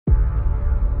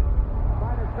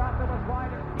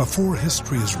Before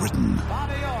history is written,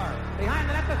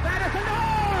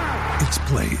 it's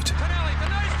played.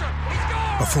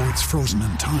 Before it's frozen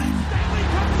in time,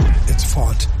 it's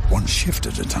fought one shift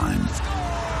at a time.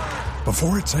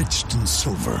 Before it's etched in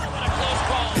silver,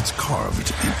 it's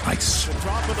carved in ice.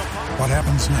 What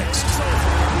happens next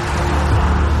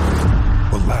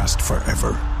will last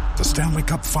forever. The Stanley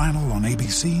Cup Final on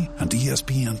ABC and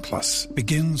ESPN Plus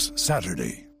begins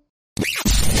Saturday.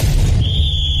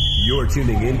 You're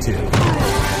tuning into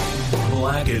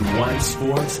Black and White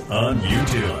Sports on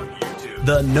YouTube.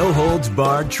 The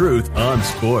no-holds-barred truth on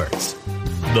sports.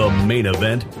 The main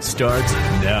event starts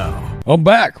now. I'm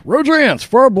back. Rodrance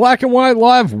for Black and White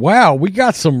Live. Wow, we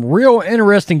got some real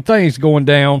interesting things going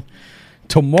down.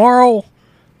 Tomorrow,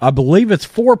 I believe it's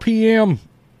 4 p.m.,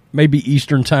 maybe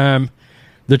Eastern time.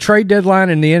 The trade deadline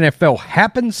in the NFL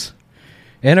happens.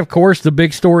 And, of course, the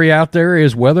big story out there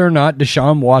is whether or not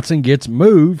Deshaun Watson gets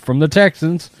moved from the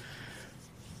Texans.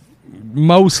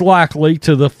 Most likely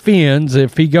to the Fins.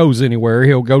 If he goes anywhere,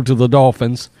 he'll go to the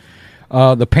Dolphins.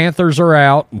 The Panthers are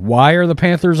out. Why are the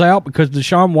Panthers out? Because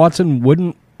Deshaun Watson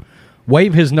wouldn't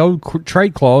waive his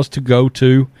no-trade clause to go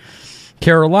to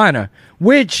Carolina,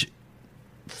 which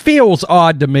feels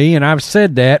odd to me, and I've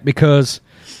said that because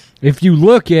if you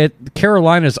look at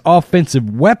Carolina's offensive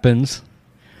weapons,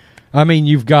 I mean,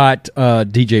 you've got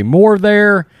DJ Moore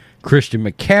there. Christian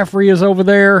McCaffrey is over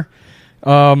there.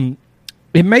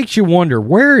 It makes you wonder,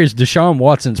 where is Deshaun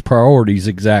Watson's priorities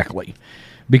exactly?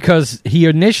 Because he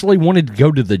initially wanted to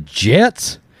go to the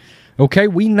Jets. Okay,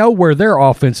 we know where their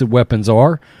offensive weapons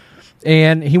are.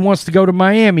 And he wants to go to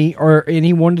Miami, and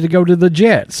he wanted to go to the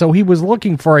Jets. So he was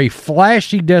looking for a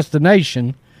flashy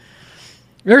destination.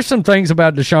 There's some things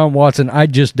about Deshaun Watson I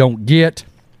just don't get.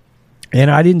 And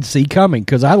I didn't see coming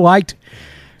because I liked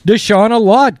Deshaun a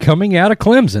lot coming out of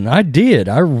Clemson. I did.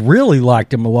 I really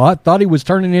liked him a lot. Thought he was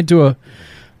turning into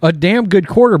a damn good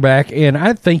quarterback. And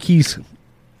I think he's,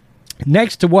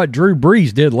 next to what Drew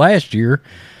Brees did last year,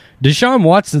 Deshaun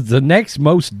Watson's the next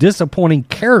most disappointing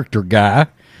character guy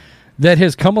that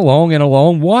has come along in a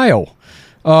long while.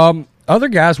 Other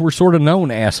guys were sort of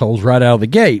known assholes right out of the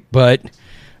gate. But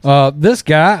this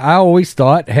guy, I always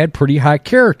thought, had pretty high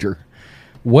character.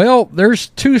 Well, there's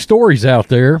two stories out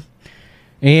there,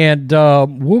 and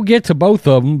we'll get to both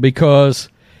of them because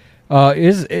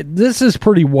this is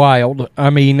pretty wild. I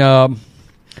mean,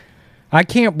 I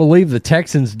can't believe the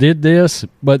Texans did this,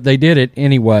 but they did it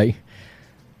anyway.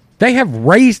 They have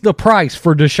raised the price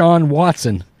for Deshaun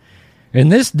Watson,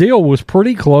 and this deal was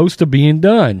pretty close to being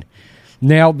done.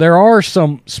 Now, there are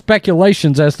some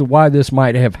speculations as to why this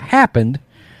might have happened,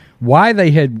 why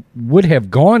they would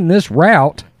have gone this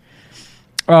route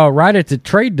right at the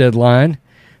trade deadline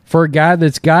for a guy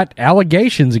that's got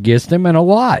allegations against him and a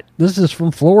lot. This is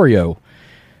from Florio.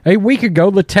 A week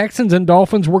ago, the Texans and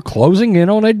Dolphins were closing in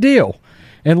on a deal.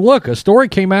 And look, a story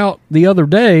came out the other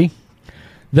day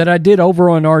that I did over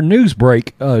on our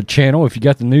Newsbreak channel. If you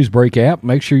got the Newsbreak app,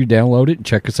 make sure you download it and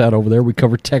check us out over there. We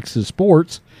cover Texas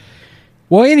sports.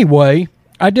 Well, anyway,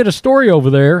 I did a story over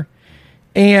there,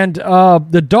 and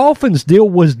the Dolphins deal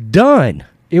was done.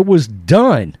 It was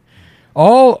done.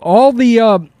 All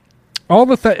the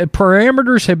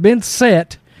parameters have been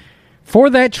set for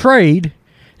that trade,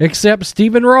 except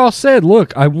Stephen Ross said,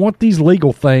 look, I want these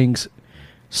legal things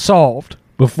solved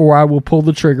before I will pull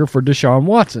the trigger for Deshaun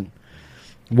Watson.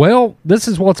 Well, this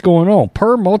is what's going on.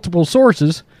 Per multiple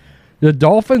sources, the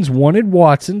Dolphins wanted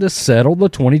Watson to settle the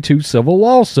 22 civil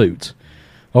lawsuits.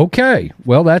 Okay,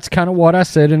 well, that's kind of what I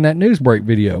said in that Newsbreak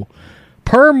video.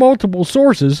 Per multiple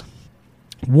sources,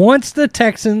 once the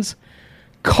Texans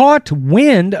caught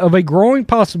wind of a growing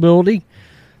possibility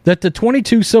that the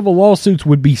 22 civil lawsuits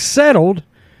would be settled,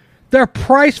 their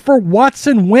price for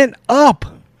Watson went up.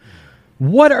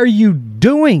 What are you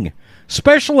doing?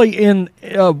 Especially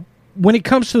when it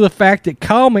comes to the fact that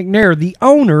Kyle McNair, the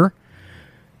owner,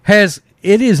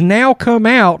 it has now come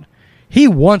out, he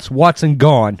wants Watson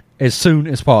gone as soon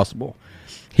as possible.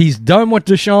 He's done with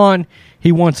Deshaun.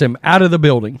 He wants him out of the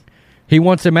building. He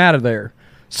wants him out of there.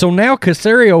 So now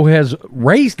Caserio has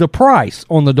raised the price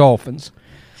on the Dolphins.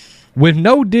 With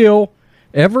no deal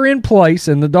ever in place,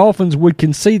 and the Dolphins would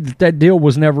concede that deal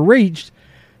was never reached,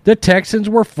 the Texans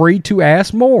were free to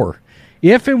ask more.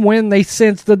 If and when they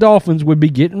sensed the Dolphins would be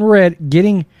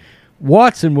getting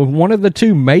Watson with one of the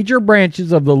two major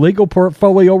branches of the legal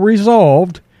portfolio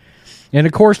resolved, and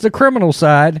of course the criminal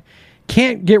side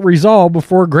can't get resolved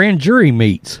before a grand jury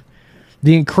meets.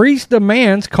 The increased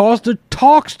demands caused the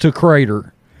talks to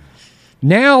crater.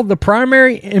 Now the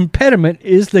primary impediment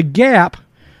is the gap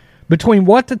between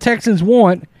what the Texans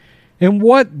want and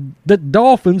what the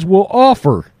Dolphins will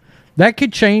offer. That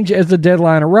could change as the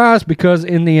deadline arrives because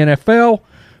in the NFL,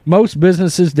 most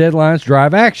businesses' deadlines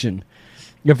drive action.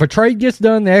 If a trade gets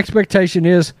done, the expectation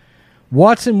is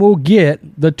Watson will get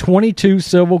the 22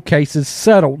 civil cases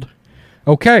settled.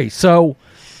 Okay, so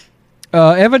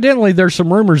evidently there's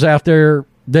some rumors out there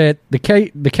that the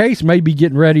case may be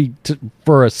getting ready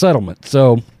for a settlement.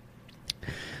 So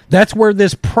that's where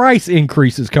this price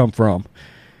increases come from.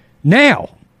 Now,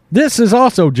 this has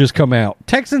also just come out.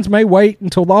 Texans may wait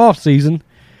until the offseason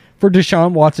for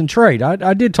Deshaun Watson trade.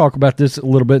 I did talk about this a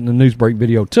little bit in the Newsbreak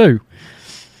video too.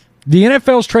 The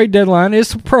NFL's trade deadline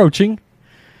is approaching,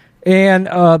 and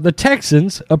the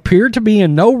Texans appear to be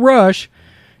in no rush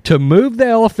to move the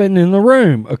elephant in the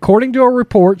room. According to a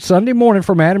report Sunday morning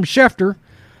from Adam Schefter,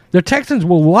 the Texans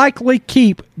will likely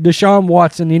keep Deshaun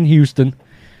Watson in Houston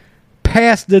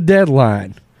past the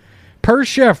deadline. Per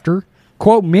Schefter,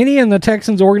 quote, many in the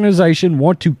Texans organization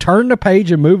want to turn the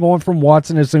page and move on from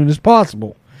Watson as soon as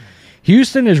possible.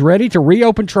 Houston is ready to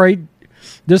reopen trade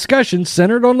discussions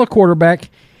centered on the quarterback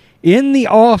in the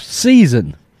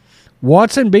off-season.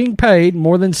 Watson being paid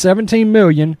more than $17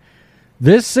 million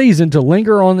this season to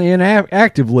linger on the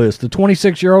inactive list. The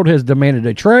 26-year-old has demanded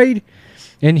a trade,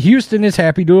 and Houston is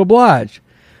happy to oblige.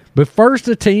 But first,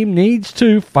 the team needs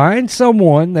to find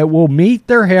someone that will meet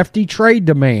their hefty trade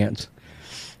demands.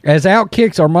 As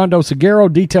Outkick's Armando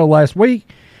Seguero detailed last week,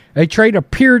 a trade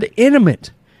appeared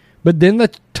imminent, but then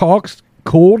the talks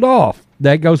cooled off.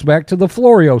 That goes back to the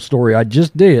Florio story I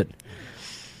just did.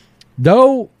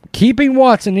 Though keeping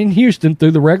Watson in Houston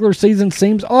through the regular season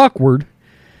seems awkward,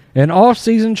 an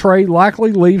off-season trade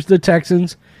likely leaves the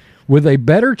Texans with a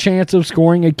better chance of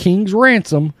scoring a king's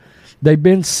ransom they've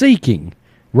been seeking.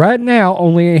 Right now,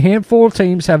 only a handful of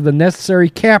teams have the necessary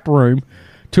cap room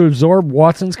to absorb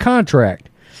Watson's contract.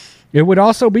 It would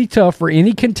also be tough for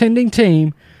any contending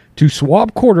team to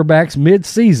swap quarterbacks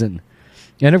mid-season.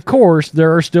 And of course,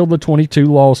 there are still the 22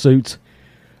 lawsuits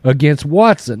against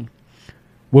Watson.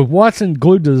 With Watson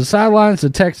glued to the sidelines, the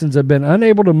Texans have been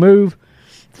unable to move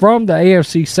from the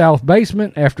AFC South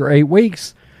basement after 8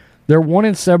 weeks. They're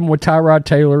 1-7 with Tyrod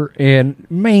Taylor and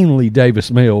mainly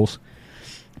Davis Mills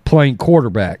playing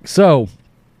quarterback. So,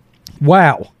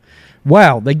 wow.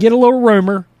 They get a little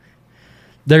rumor.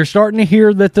 They're starting to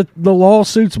hear that the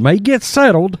lawsuits may get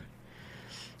settled.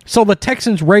 So the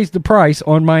Texans raised the price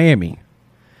on Miami.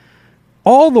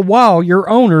 All the while, your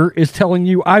owner is telling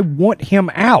you, I want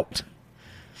him out.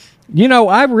 You know,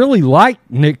 I really like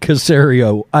Nick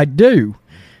Caserio. I do.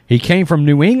 He came from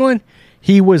New England.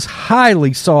 He was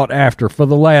highly sought after for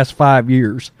the last 5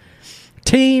 years.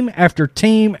 Team after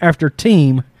team after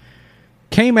team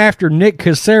came after Nick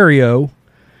Caserio,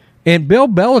 and Bill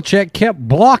Belichick kept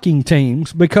blocking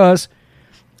teams because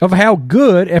of how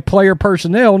good at player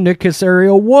personnel Nick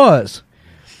Caserio was.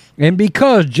 And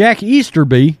because Jack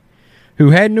Easterby,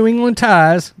 who had New England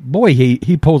ties, boy,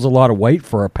 he pulls a lot of weight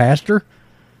for a pastor.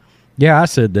 Yeah, I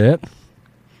said that.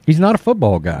 He's not a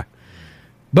football guy.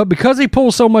 But because he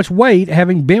pulls so much weight,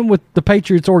 having been with the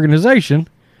Patriots organization,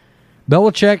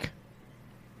 Belichick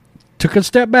took a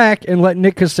step back and let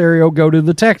Nick Caserio go to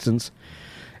the Texans.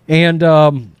 And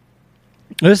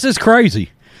this is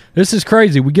crazy.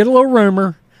 We get a little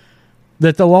rumor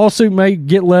that the lawsuit may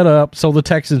get let up, so the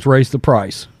Texans raise the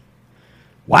price.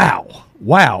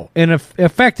 Wow. And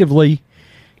effectively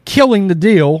killing the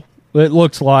deal, it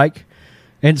looks like,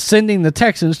 and sending the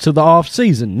Texans to the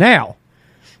offseason. Now,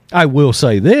 I will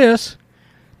say this.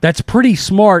 That's pretty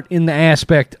smart in the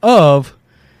aspect of,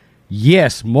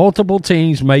 yes, multiple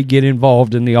teams may get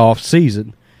involved in the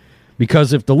offseason.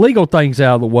 Because if the legal thing's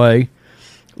out of the way,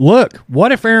 look,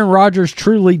 what if Aaron Rodgers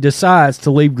truly decides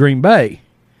to leave Green Bay?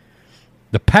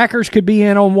 The Packers could be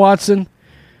in on Watson.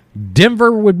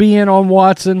 Denver would be in on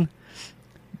Watson.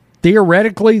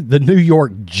 Theoretically, the New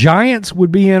York Giants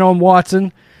would be in on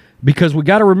Watson because we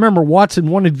got to remember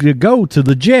Watson wanted to go to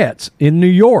the Jets in New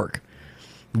York.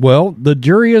 Well, the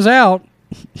jury is out,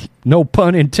 no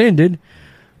pun intended,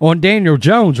 on Daniel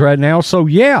Jones right now. So,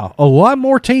 yeah, a lot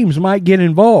more teams might get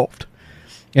involved.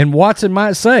 And Watson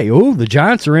might say, oh, the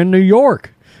Giants are in New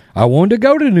York. I wanted to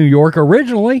go to New York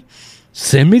originally.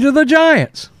 Send me to the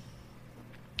Giants.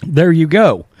 There you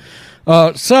go.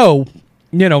 So,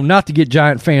 you know, not to get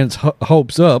Giant fans'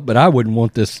 hopes up, but I wouldn't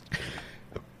want this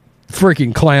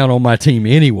freaking clown on my team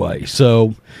anyway.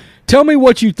 So, tell me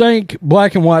what you think,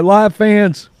 Black and White Live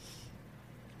fans.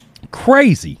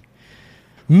 Crazy.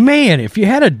 Man, if you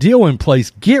had a deal in place,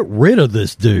 get rid of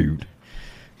this dude.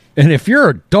 And if you're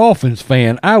a Dolphins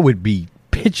fan, I would be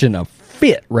pitching a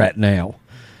fit right now.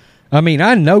 I mean,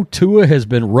 I know Tua has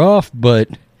been rough, but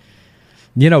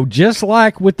Just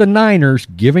like with the Niners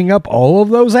giving up all of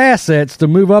those assets to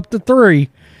move up to 3,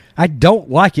 I don't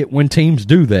like it when teams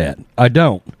do that. I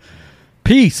don't.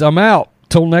 Peace. I'm out.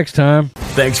 Till next time.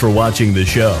 Thanks for watching the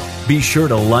show. Be sure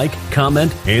to like,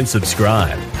 comment, and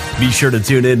subscribe. Be sure to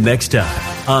tune in next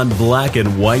time on Black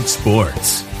and White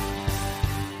Sports.